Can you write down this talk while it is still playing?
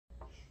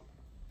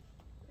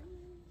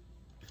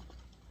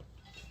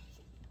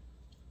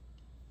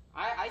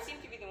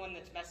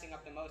that's messing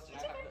up the most, and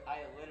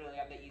I literally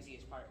have the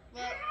easiest part.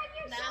 Well,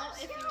 now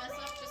if you mess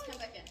up, just come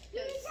back in.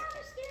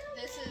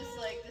 This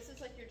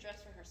is like your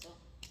dress rehearsal.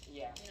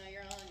 Yeah. You know,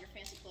 you're all in your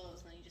fancy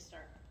clothes, and then you just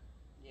start.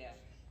 Yeah.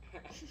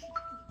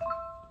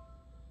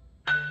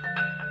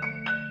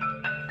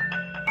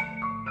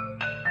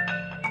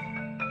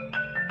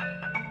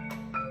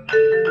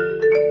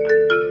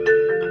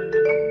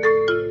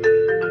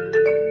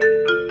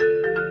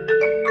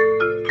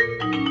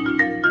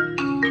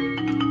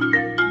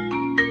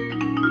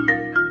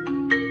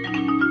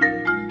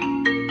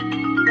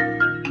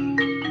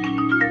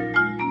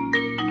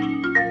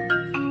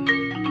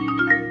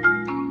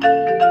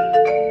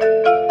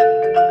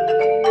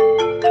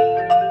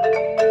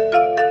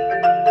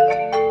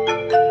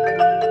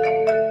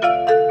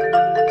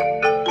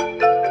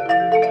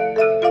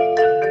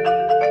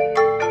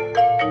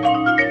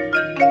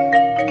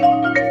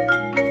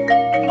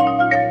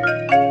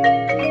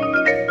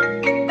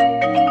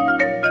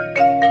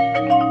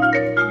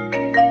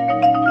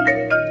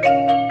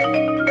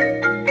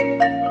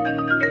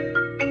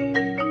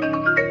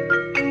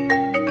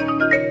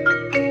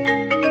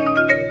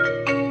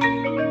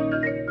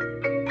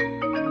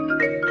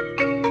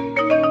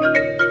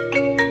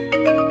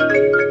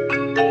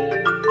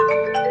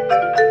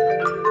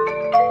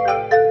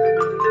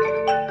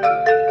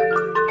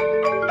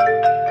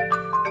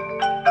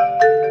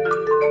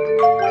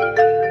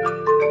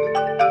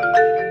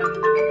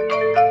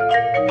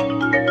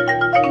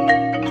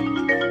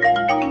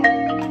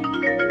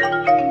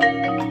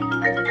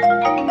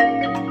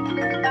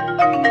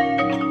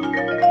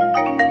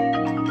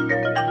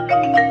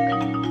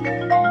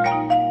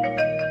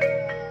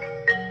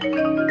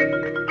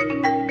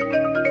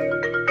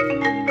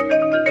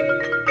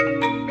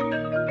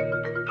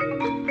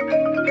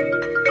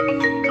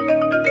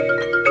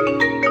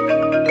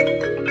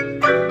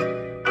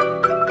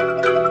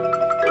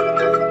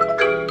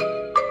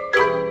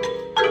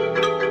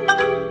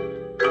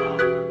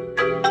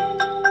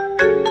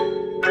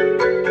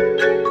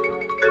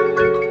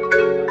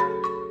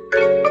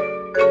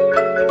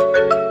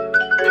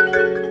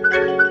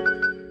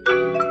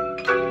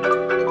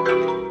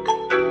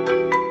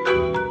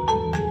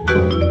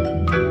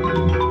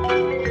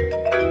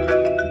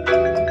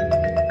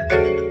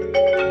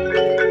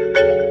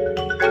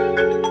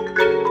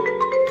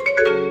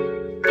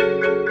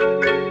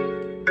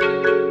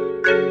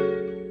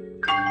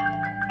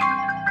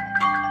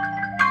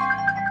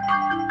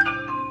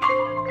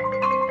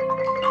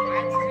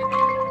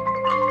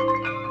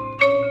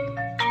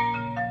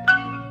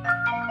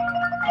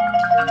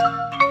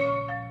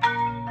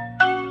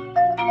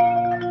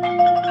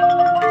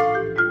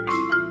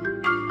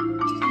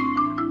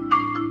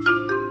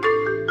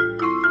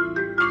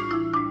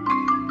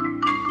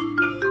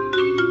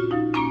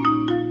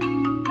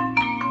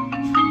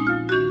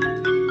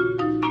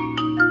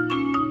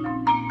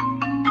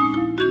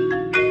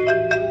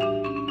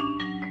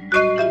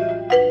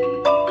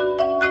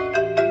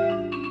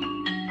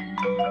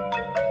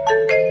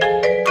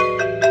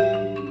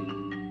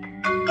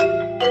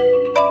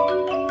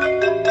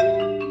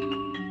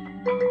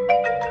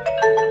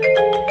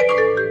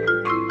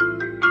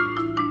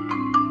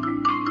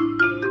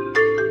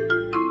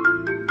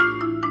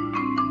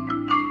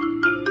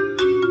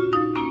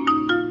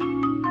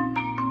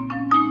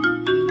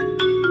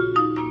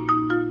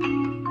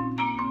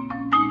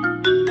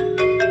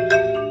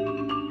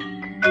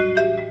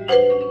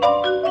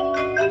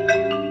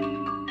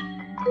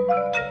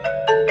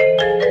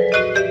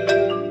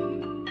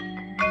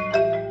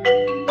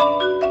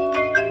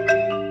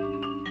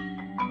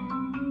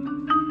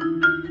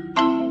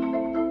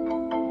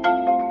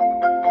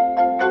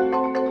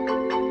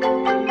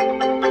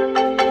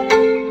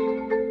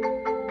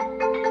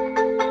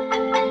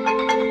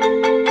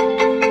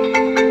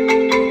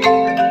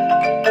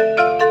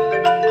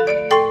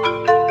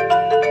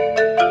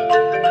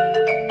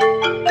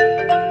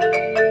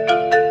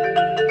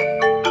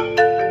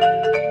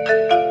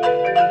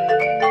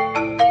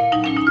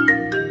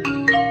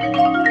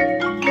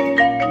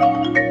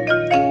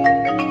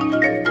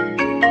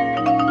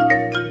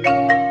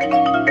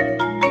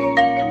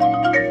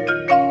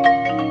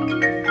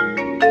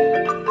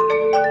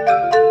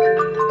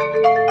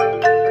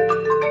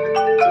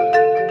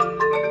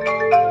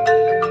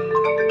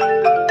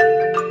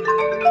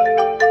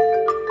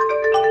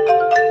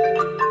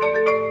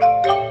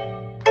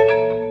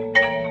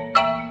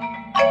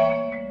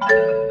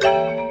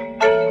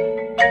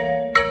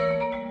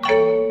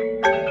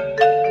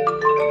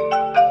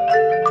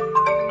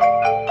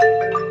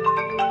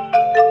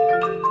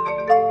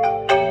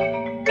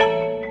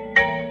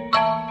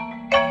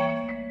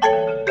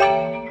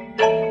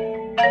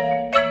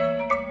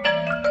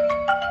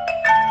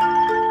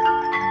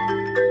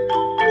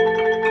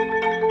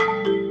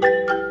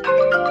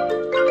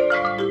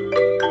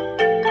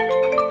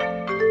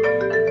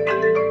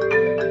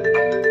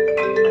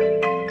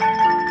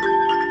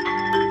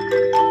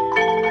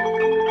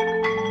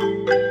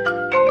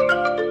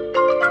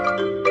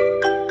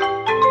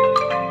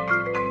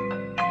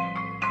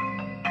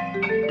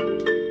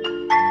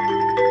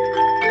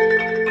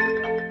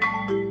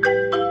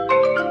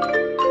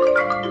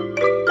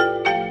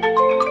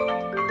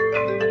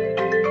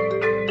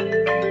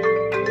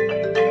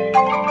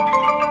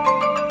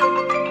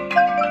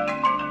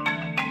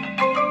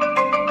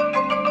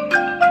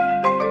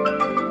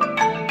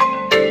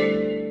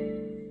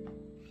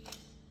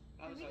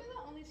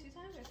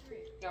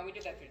 we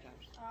did that 3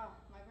 times. Oh,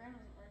 my brain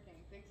wasn't working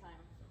big time.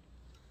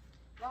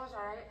 That was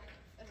alright.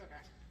 It's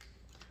okay.